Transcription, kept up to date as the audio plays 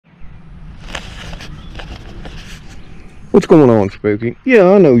What's going on, Spooky?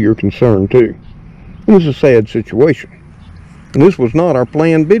 Yeah, I know you're concerned too. It was a sad situation. And this was not our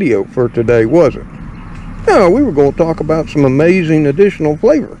planned video for today, was it? No, we were going to talk about some amazing additional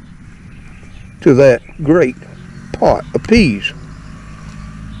flavor to that great pot of peas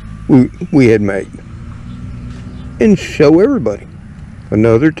we had made. And show everybody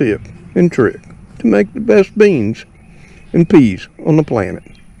another tip and trick to make the best beans and peas on the planet.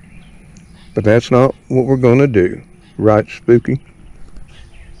 But that's not what we're going to do. Right, Spooky?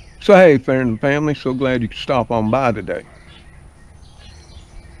 So hey, friends and family, so glad you could stop on by today.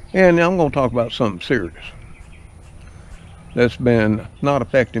 And I'm going to talk about something serious that's been not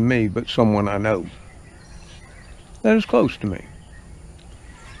affecting me, but someone I know that is close to me.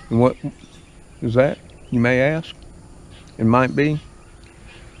 And what is that, you may ask? It might be.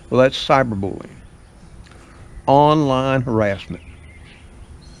 Well, that's cyberbullying. Online harassment.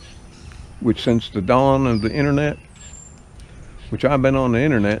 Which since the dawn of the internet, which I've been on the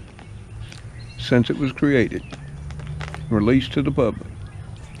internet since it was created, released to the public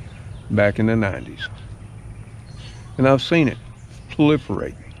back in the 90s. And I've seen it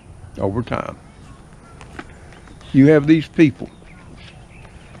proliferate over time. You have these people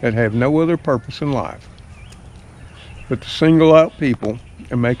that have no other purpose in life but to single out people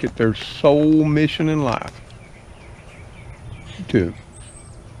and make it their sole mission in life to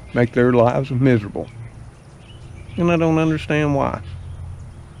make their lives miserable. And I don't understand why.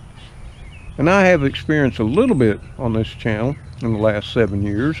 And I have experienced a little bit on this channel in the last 7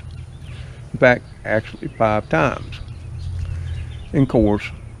 years. In fact, actually 5 times. And of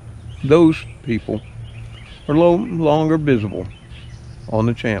course, those people are no longer visible on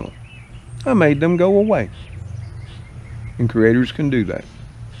the channel. I made them go away. And creators can do that.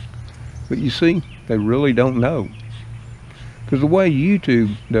 But you see, they really don't know. Because the way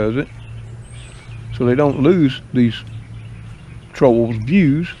YouTube does it, so they don't lose these trolls'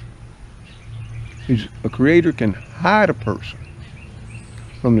 views, is a creator can hide a person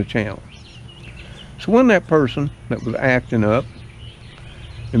from the channel. So when that person that was acting up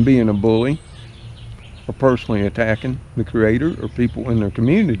and being a bully or personally attacking the creator or people in their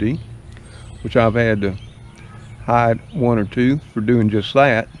community, which I've had to hide 1 or 2 for doing just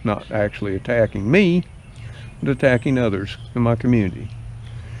that, not actually attacking me, but attacking others in my community.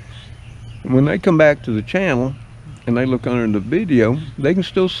 And when they come back to the channel and they look under the video, they can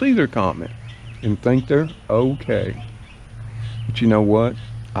still see their comment and think they're okay. But you know what?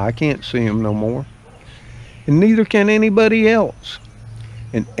 I can't see them no more. And neither can anybody else.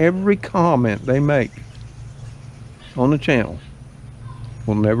 And every comment they make on the channel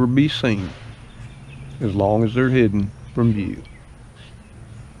will never be seen as long as they're hidden from view.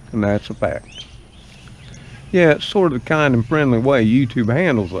 And that's a fact. Yeah, it's sort of the kind and friendly way YouTube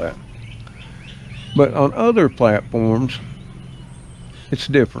handles that. But on other platforms, it's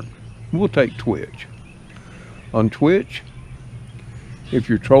different. We'll take Twitch. On Twitch, if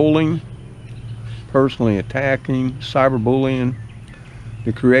you're trolling, personally attacking, cyberbullying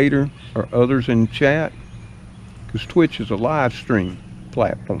the creator or others in chat, because Twitch is a live stream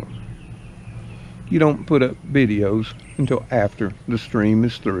platform. You don't put up videos until after the stream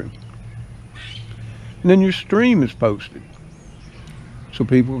is through. And then your stream is posted so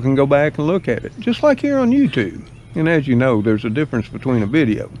people can go back and look at it, just like here on YouTube. And as you know, there's a difference between a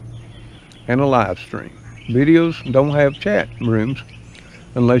video and a live stream. Videos don't have chat rooms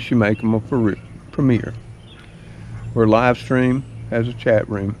unless you make them a premiere, where live stream has a chat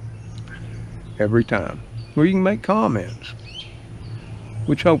room every time where you can make comments,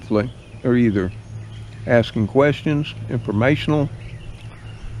 which hopefully are either asking questions, informational,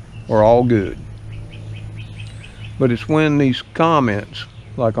 or all good. But it's when these comments,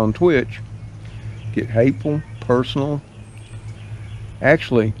 like on Twitch, get hateful, personal,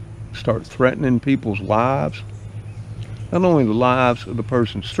 actually start threatening people's lives, not only the lives of the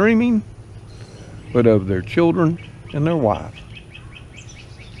person streaming, but of their children and their wives.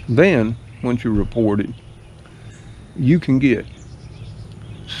 Then, once you report it, you can get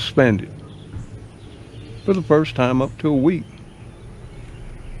suspended for the first time up to a week.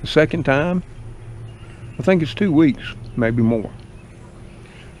 The second time, I think it's 2 weeks, maybe more.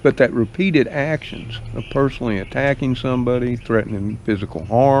 But that repeated actions of personally attacking somebody, threatening physical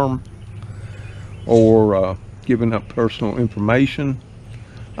harm, or giving up personal information,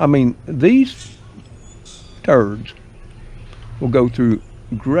 I mean, these turds will go through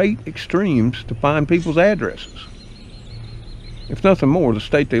great extremes to find people's addresses. If nothing more, the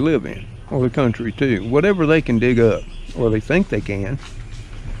state they live in, or the country too, whatever they can dig up, or they think they can,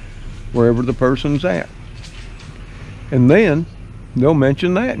 wherever the person's at. And then they'll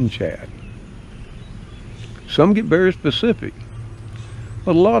mention that in chat. Some get very specific,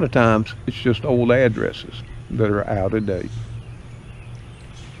 but a lot of times it's just old addresses that are out of date.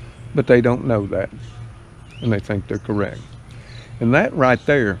 But they don't know that, and they think they're correct. And that right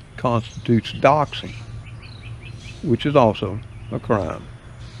there constitutes doxing, which is also a crime,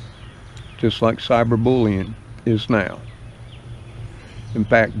 just like cyberbullying is now. In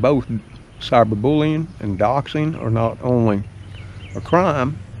fact, both cyberbullying and doxing are not only a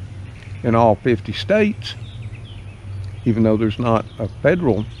crime in all 50 states, even though there's not a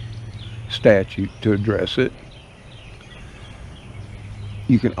federal statute to address it.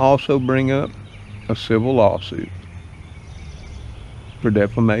 You can also bring up a civil lawsuit for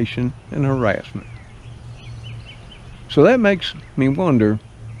defamation and harassment. So that makes me wonder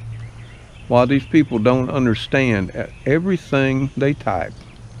why these people don't understand that everything they type,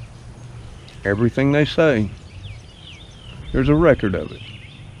 everything they say, there's a record of it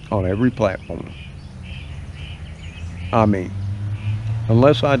on every platform. I mean,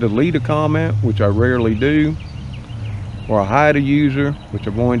 unless I delete a comment, which I rarely do, or I hide a user, which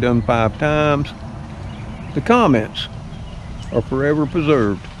I've only done 5 times, the comments are forever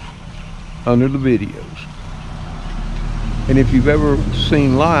preserved under the videos. And if you've ever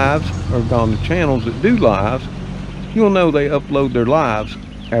seen lives or gone to channels that do lives, you'll know they upload their lives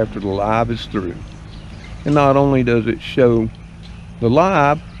after the live is through. And not only does it show the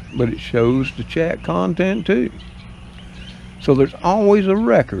live, but it shows the chat content too. So there's always a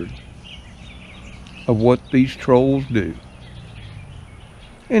record of what these trolls do.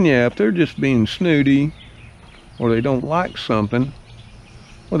 And yeah, if they're just being snooty, or they don't like something,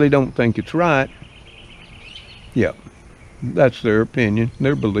 or they don't think it's right, yeah, that's their opinion,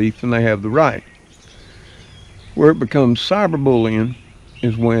 their belief, and they have the right. Where it becomes cyberbullying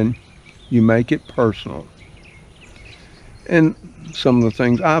is when you make it personal. And some of the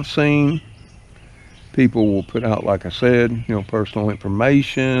things I've seen, people will put out, like I said, personal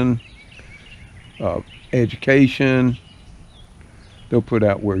information, education. They'll put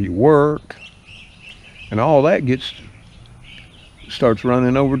out where you work, and all that starts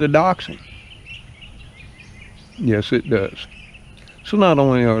running over to doxing. Yes, it does. So not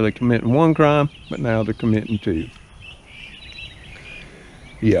only are they committing one crime, but now they're committing 2.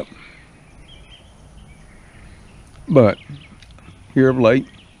 Yep. But here of late,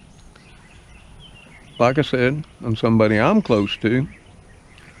 like I said, on somebody I'm close to,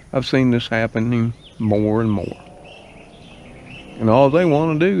 I've seen this happening more and more. And all they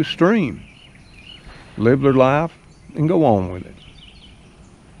want to do is stream, live their life, and go on with it.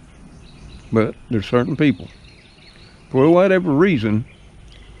 But there's certain people, for whatever reason,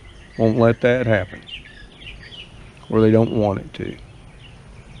 won't let that happen, or they don't want it to.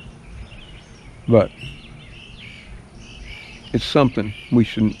 But it's something we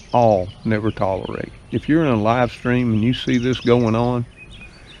should all never tolerate. If you're in a live stream and you see this going on,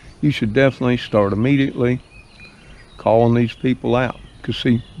 you should definitely start immediately calling these people out. Because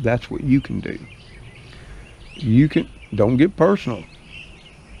see, that's what you can do. Don't get personal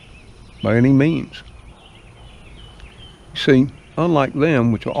by any means. See, unlike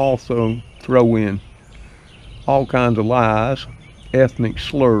them, which will also throw in all kinds of lies, ethnic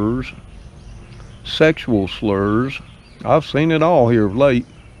slurs, sexual slurs, I've seen it all here of late.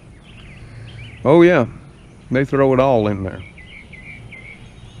 Oh yeah, they throw it all in there.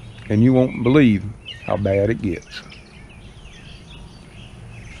 And you won't believe how bad it gets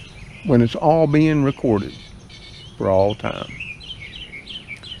when it's all being recorded for all time.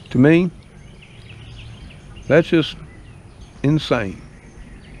 To me, that's just insane.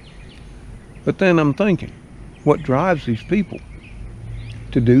 But then I'm thinking, what drives these people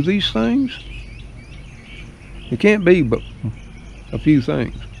to do these things? It can't be but a few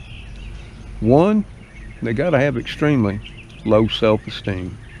things. One, they got to have extremely low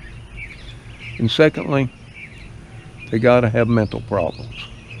self-esteem. And secondly, they got to have mental problems.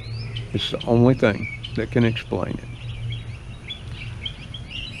 It's the only thing that can explain it.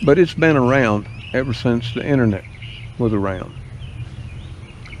 But it's been around ever since the internet was around.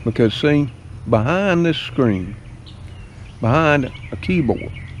 Because see, behind this screen, behind a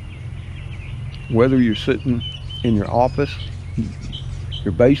keyboard, whether you're sitting in your office,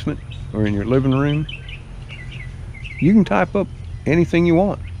 your basement, or in your living room, you can type up anything you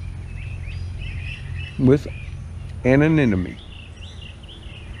want with anonymity.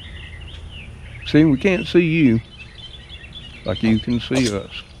 See, we can't see you like you can see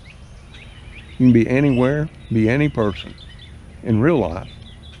us. You can be anywhere, be any person in real life.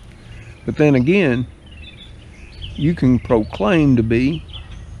 But then again, you can proclaim to be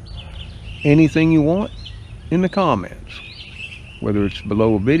anything you want in the comments, whether it's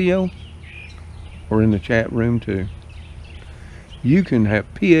below a video or in the chat room too. You can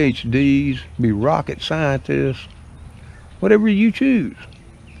have PhDs, be rocket scientists, whatever you choose.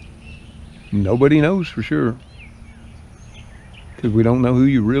 Nobody knows for sure, because we don't know who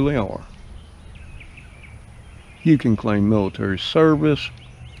you really are. You can claim military service,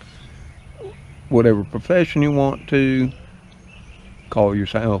 whatever profession you want to, call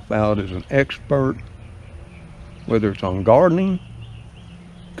yourself out as an expert, whether it's on gardening,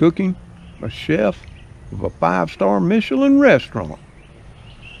 cooking, a chef of a 5-star Michelin restaurant,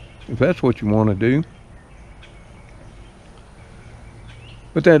 if that's what you want to do.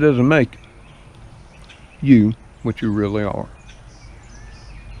 But that doesn't make you what you really are.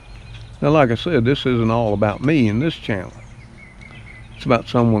 Now, like I said, this isn't all about me in this channel. It's about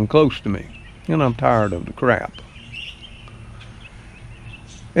someone close to me, and I'm tired of the crap.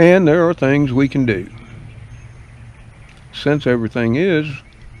 And there are things we can do. Since everything is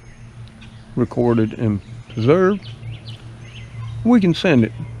recorded and preserved, we can send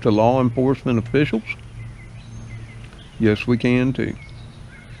it to law enforcement officials. Yes, we can too.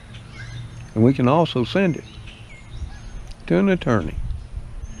 And we can also send it to an attorney,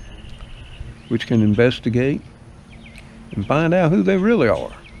 which can investigate and find out who they really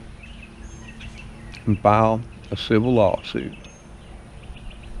are and file a civil lawsuit.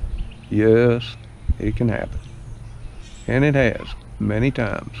 Yes, it can happen. And it has many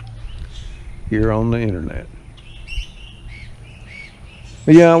times here on the internet.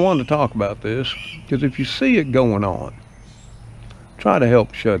 But yeah, I wanted to talk about this because if you see it going on, try to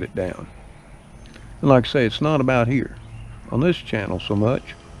help shut it down. And like I say, it's not about here on this channel so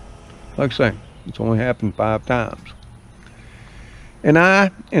much. Like I say, it's only happened 5 times. And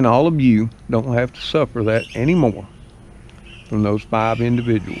I and all of you don't have to suffer that anymore from those 5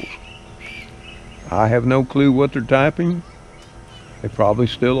 individuals. I have no clue what they're typing. They probably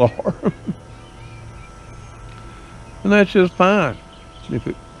still are. And that's just fine if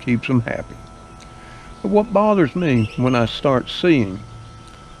it keeps them happy. But what bothers me when I start seeing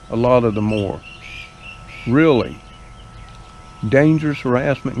a lot of the more really dangerous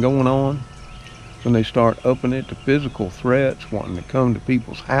harassment going on, when they start upping it to physical threats, wanting to come to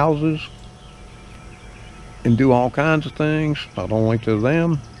people's houses and do all kinds of things, not only to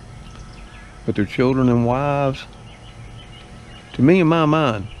them, but their children and wives. To me, in my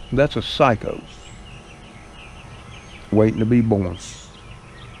mind, that's a psycho waiting to be born.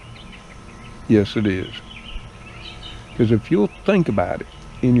 Yes, it is. Because if you'll think about it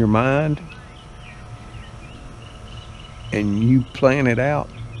in your mind and you plan it out,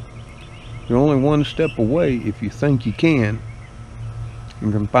 you're only one step away, if you think you can,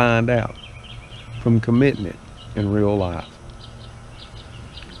 and can find out, from committing it in real life.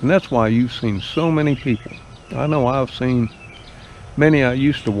 And that's why you've seen so many people. I know I've seen many I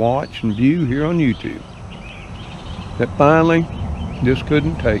used to watch and view here on YouTube that finally just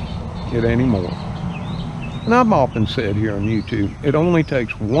couldn't take it anymore. And I've often said here on YouTube, it only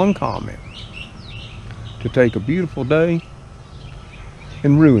takes one comment to take a beautiful day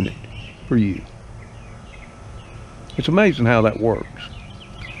and ruin it for you. It's amazing how that works.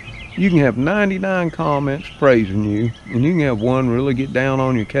 You can have 99 comments praising you, and you can have one really get down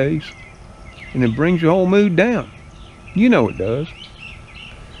on your case, and it brings your whole mood down. You know it does.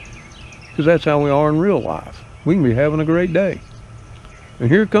 Because that's how we are in real life. We can be having a great day, and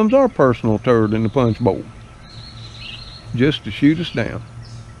here comes our personal turd in the punch bowl, just to shoot us down.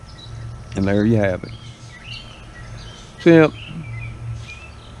 And there you have it. See,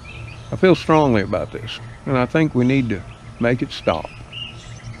 I feel strongly about this, and I think we need to make it stop.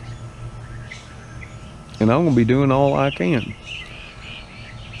 And I'm going to be doing all I can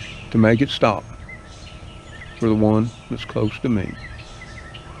to make it stop for the one that's close to me.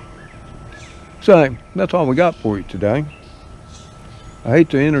 So, that's all we got for you today. I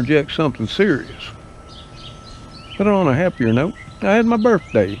hate to interject something serious, but on a happier note, I had my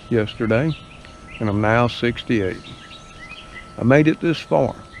birthday yesterday, and I'm now 68. I made it this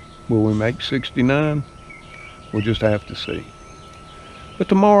far. Will we make 69? We'll just have to see. But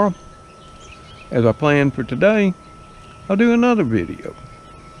tomorrow, as I planned for today, I'll do another video.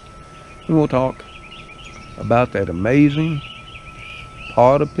 And we'll talk about that amazing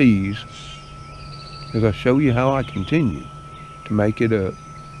pot of peas as I show you how I continue to make it up,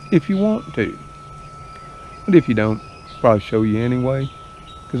 if you want to. But if you don't, I'll probably show you anyway,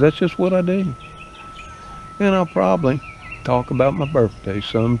 because that's just what I do. And I'll probably talk about my birthday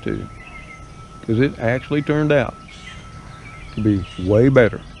some too, because it actually turned out to be way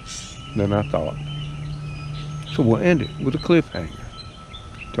better than I thought. So we'll end it with a cliffhanger.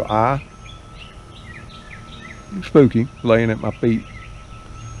 Till I, Spooky, laying at my feet,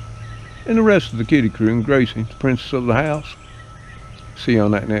 and the rest of the kitty crew, and Gracie, the princess of the house. See you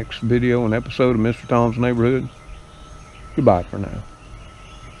on that next video and episode of Mr. Tom's Neighborhood. Goodbye for now.